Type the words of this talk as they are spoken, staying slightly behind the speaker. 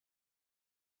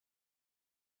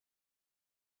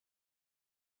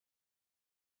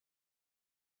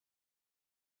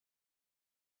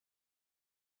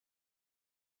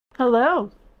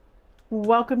Hello,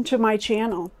 welcome to my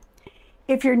channel.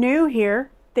 If you're new here,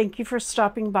 thank you for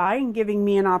stopping by and giving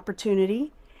me an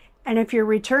opportunity. And if you're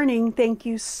returning, thank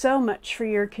you so much for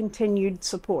your continued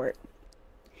support.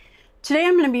 Today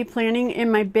I'm going to be planning in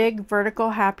my big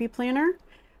vertical happy planner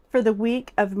for the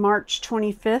week of March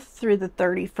 25th through the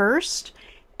 31st.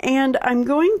 And I'm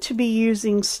going to be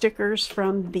using stickers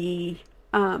from the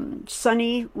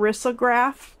Sunny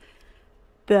Risograph,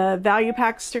 the value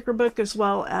pack sticker book, as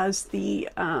well as the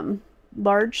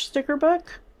large sticker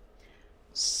book.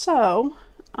 So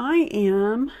I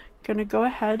am going to go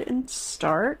ahead and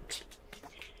start.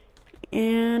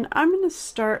 And I'm going to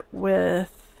start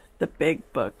with the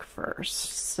big book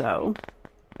first. So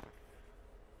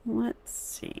let's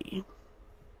see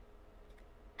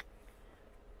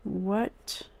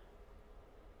what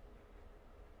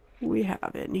we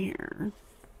have in here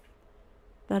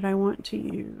that I want to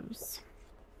use.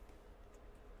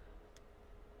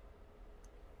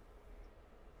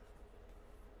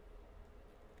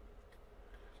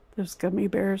 Those gummy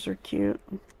bears are cute.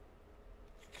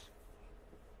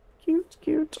 Cute,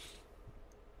 cute.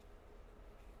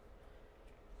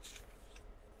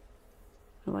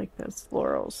 I like those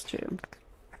florals too.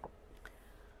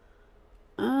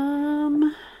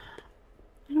 I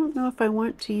don't know if I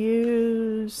want to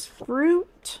use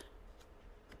fruit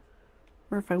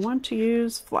or if I want to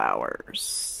use flowers.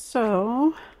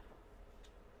 So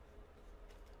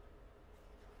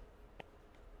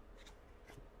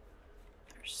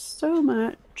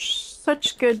there's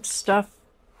such good stuff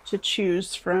to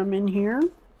choose from in here.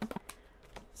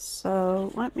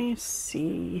 So let me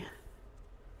see.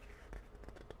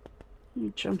 Let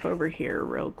me jump over here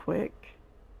real quick.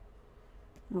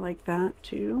 I like that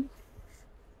too.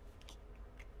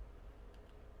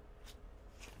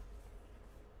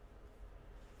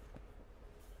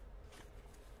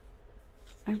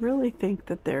 I really think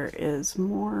that there is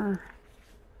more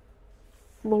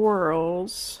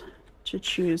florals to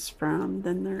choose from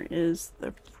than there is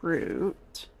the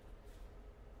fruit.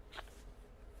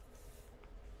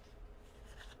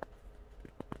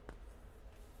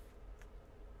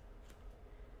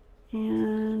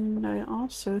 And I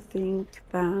also think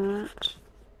that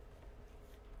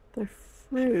the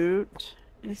fruit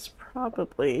is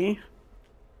probably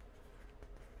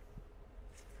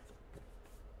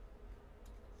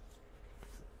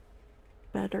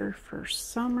better for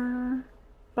summer,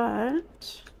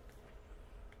 but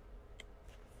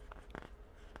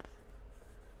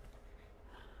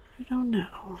I don't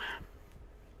know.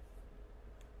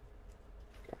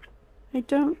 I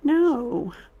don't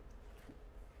know.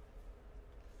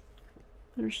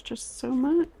 There's just so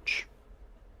much.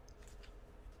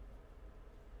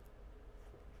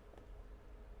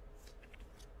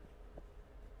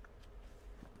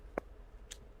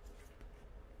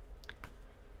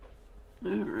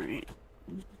 All right.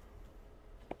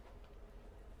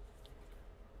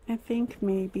 I think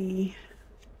maybe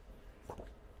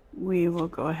we will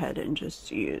go ahead and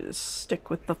just stick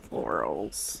with the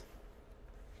florals.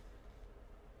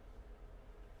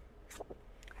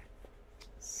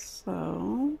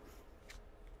 So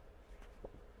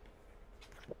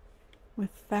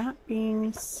with that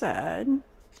being said,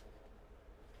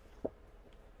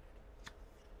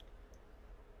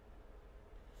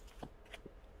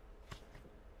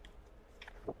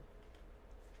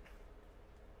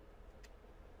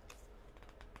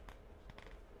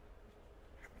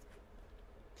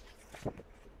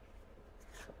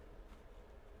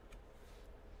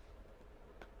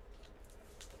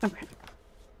 okay.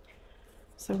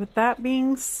 So with that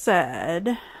being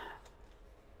said,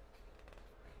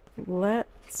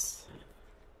 let's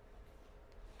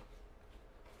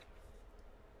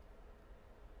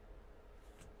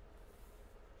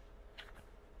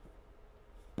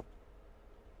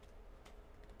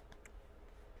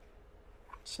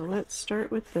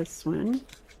start with this one.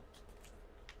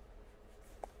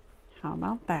 How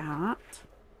about that?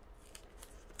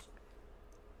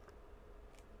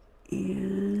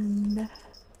 And I'm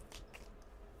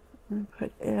going to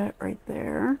put it right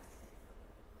there.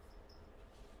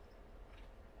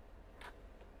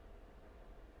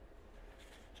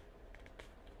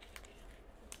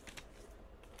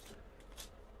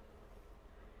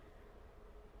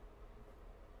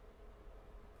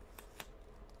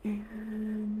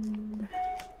 And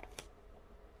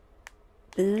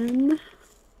then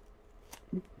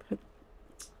put,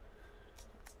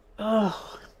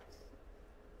 oh,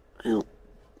 well,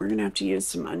 we're gonna have to use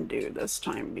some undo this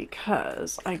time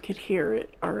because I could hear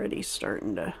it already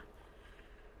starting to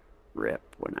rip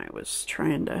when I was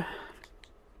trying to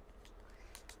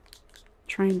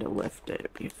lift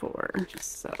it before.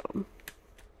 So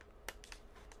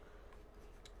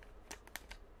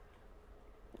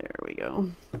There we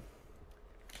go.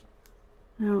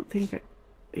 I don't think it,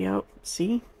 yep,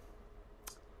 see?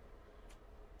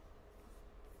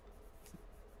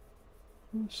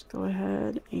 Just go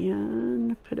ahead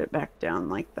and put it back down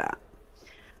like that.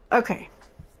 Okay,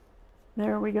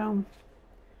 there we go.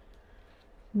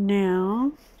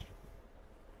 Now,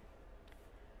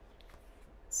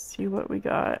 let's see what we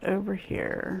got over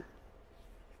here.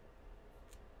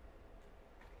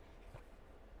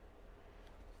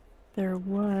 There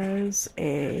was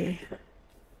a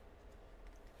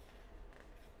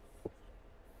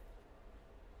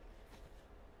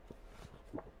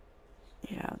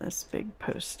this big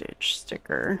postage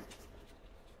sticker.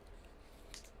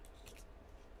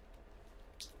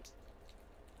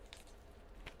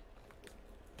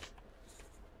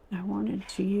 I wanted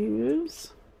to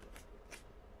use.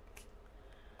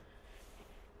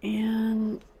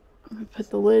 And I'm going to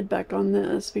put the lid back on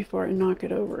this before I knock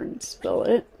it over and spill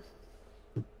it.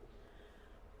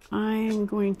 I'm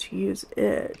going to use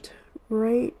it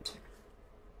right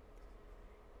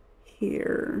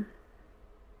here.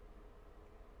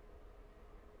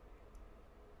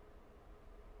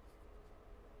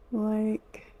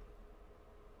 Like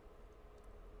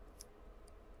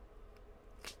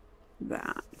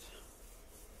that.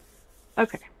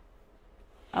 Okay,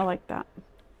 I like that.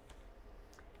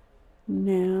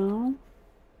 Now,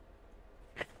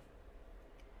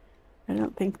 I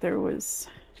don't think there was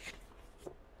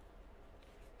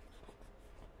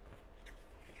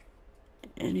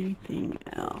anything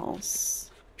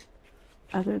else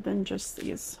other than just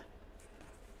these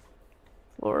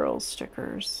floral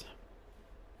stickers.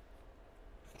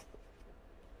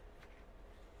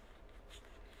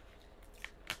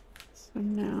 So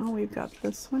now we've got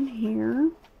this one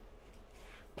here.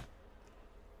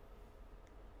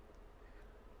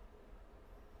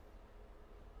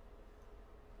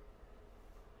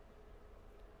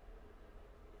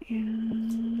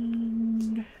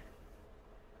 And I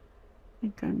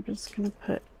think I'm just going to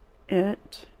put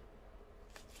it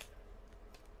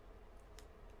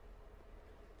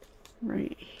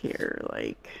right here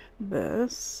like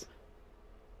this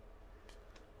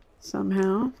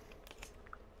somehow.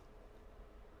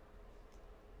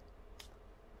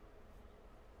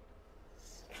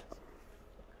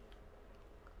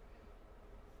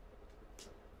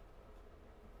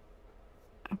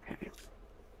 Okay.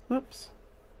 Whoops.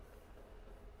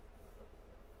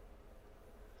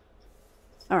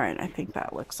 All right, I think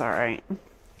that looks all right.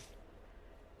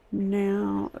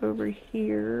 Now over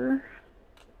here,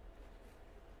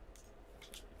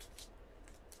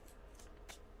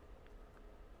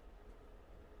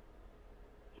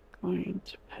 I'm going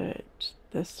to put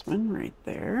this one right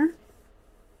there.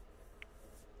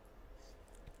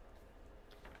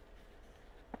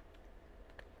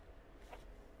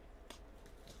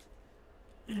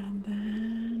 And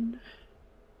then,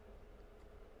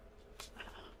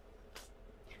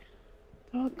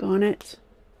 doggone it.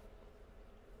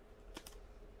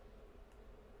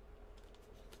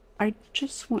 I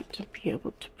just want to be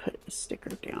able to put a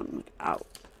sticker down without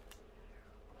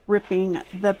ripping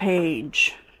the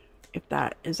page, if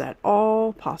that is at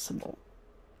all possible.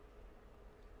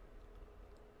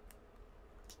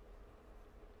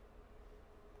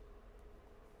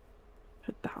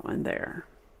 Put that one there.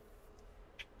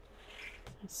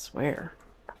 I swear.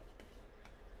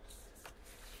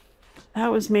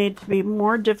 That was made to be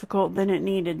more difficult than it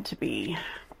needed to be.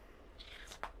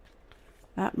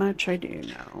 That much I do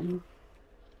know.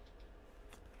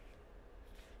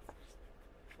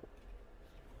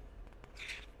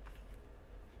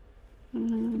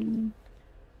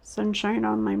 Sunshine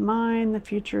on my mind, the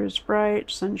future is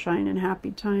bright, sunshine and happy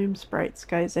times, bright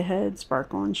skies ahead,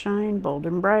 sparkle and shine, bold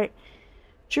and bright.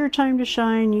 It's your time to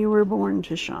shine, you were born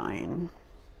to shine.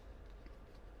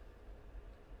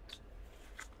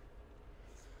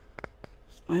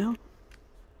 Well,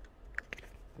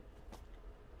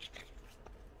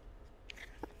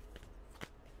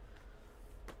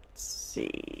 let's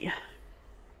see.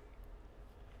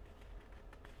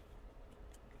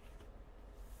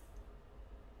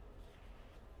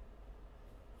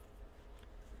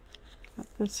 Got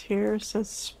this here, says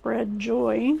spread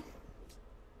joy.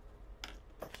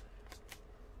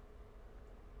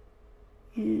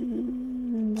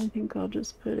 And I think I'll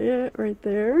just put it right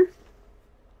there.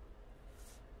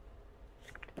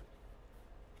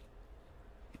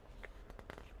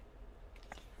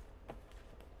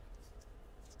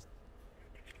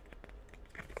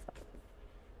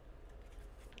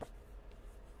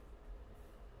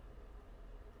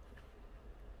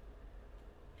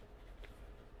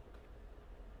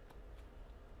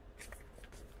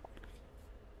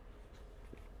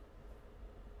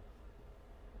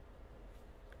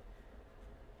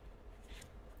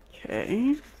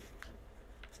 Okay.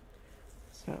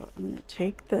 So I'm going to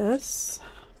take this.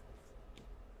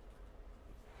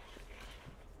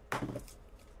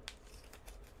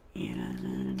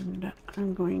 And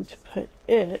I'm going to put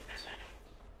it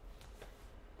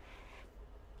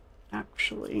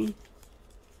actually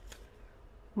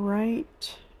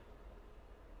right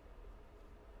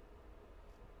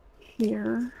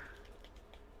here.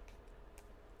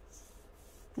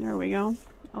 There we go.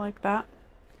 I like that.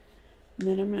 And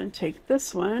then I'm going to take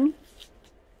this one,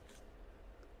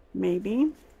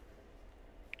 maybe,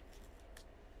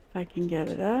 if I can get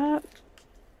it up.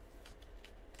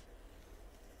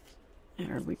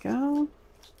 There we go.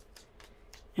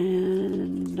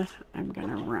 And I'm going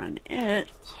to run it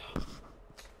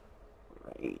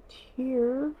right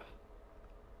here.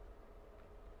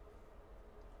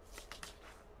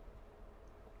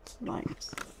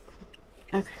 Nice.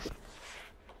 Okay.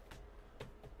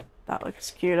 That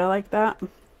looks cute. I like that.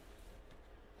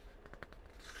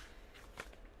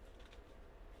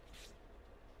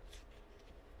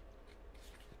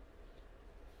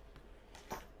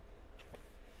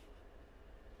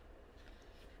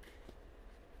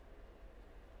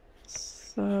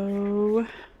 So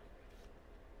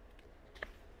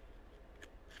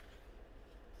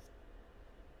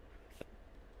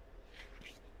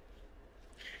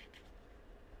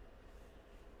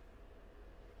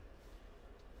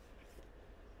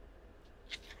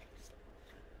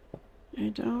I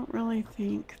don't really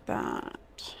think that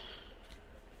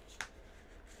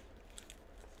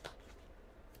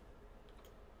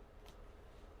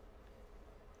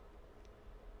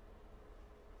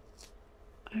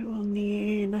I will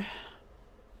need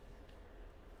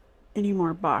any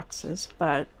more boxes,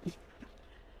 but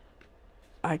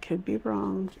I could be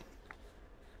wrong.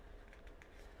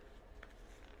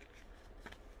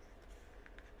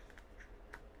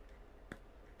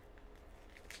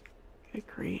 Good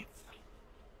grief.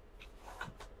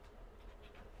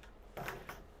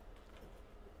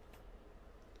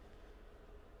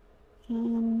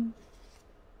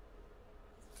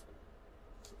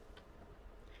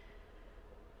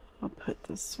 I'll put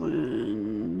this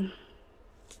one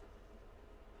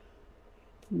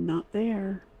not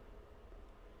there.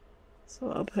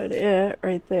 So I'll put it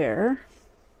right there.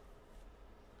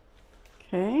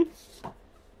 Okay.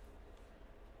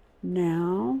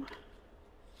 Now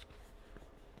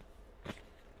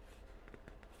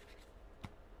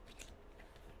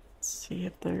let's see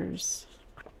if there's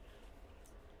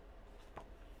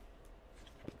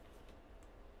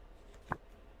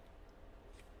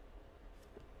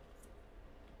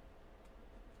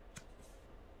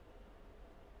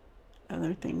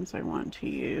other things I want to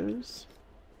use.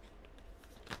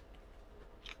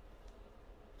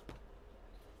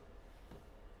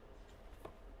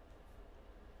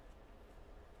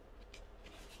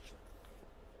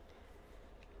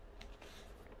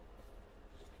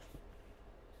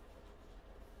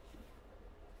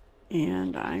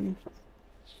 And I'm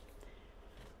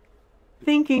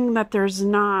thinking that there's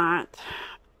not,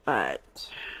 but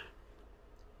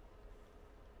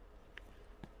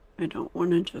I don't want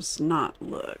to just not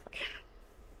look.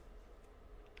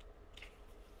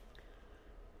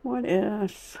 What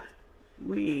if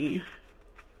what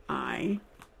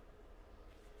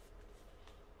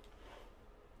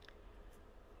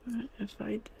if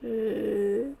I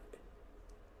did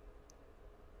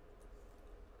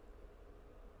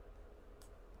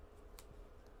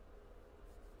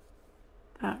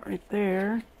that right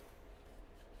there?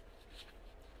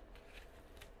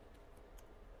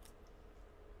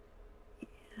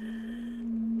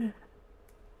 And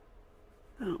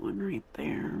that one right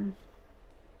there.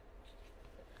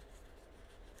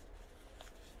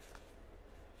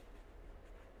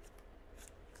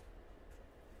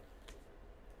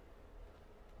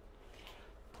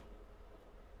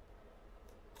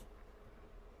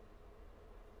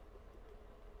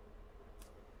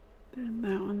 Then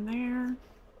that one there.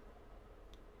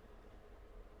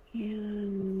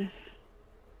 And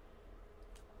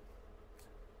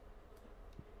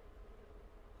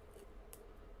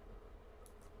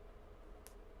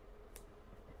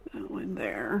that one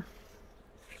there.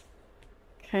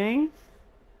 Okay.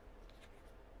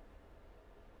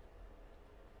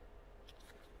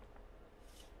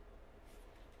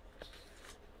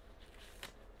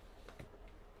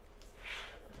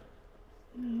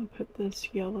 I'll put this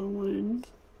yellow one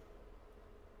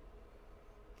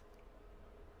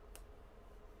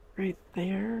right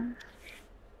there.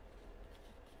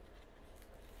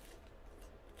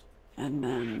 And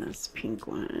then this pink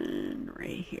one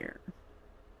right here.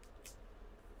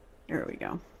 There we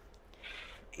go.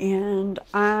 And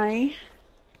I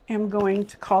am going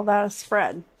to call that a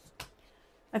spread.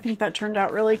 I think that turned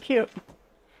out really cute.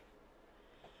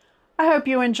 I hope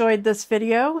you enjoyed this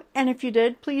video, and if you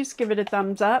did, please give it a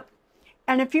thumbs up.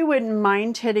 And if you wouldn't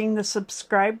mind hitting the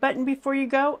subscribe button before you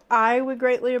go, I would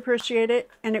greatly appreciate it,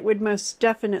 and it would most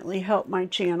definitely help my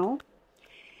channel.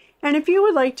 And if you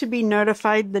would like to be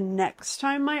notified the next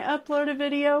time I upload a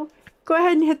video, go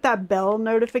ahead and hit that bell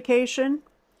notification.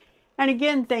 And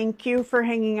again, thank you for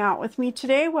hanging out with me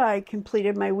today while I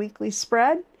completed my weekly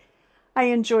spread. I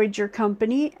enjoyed your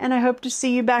company, and I hope to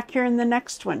see you back here in the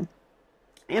next one.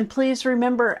 And please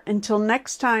remember, until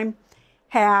next time,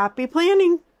 happy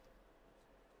planning!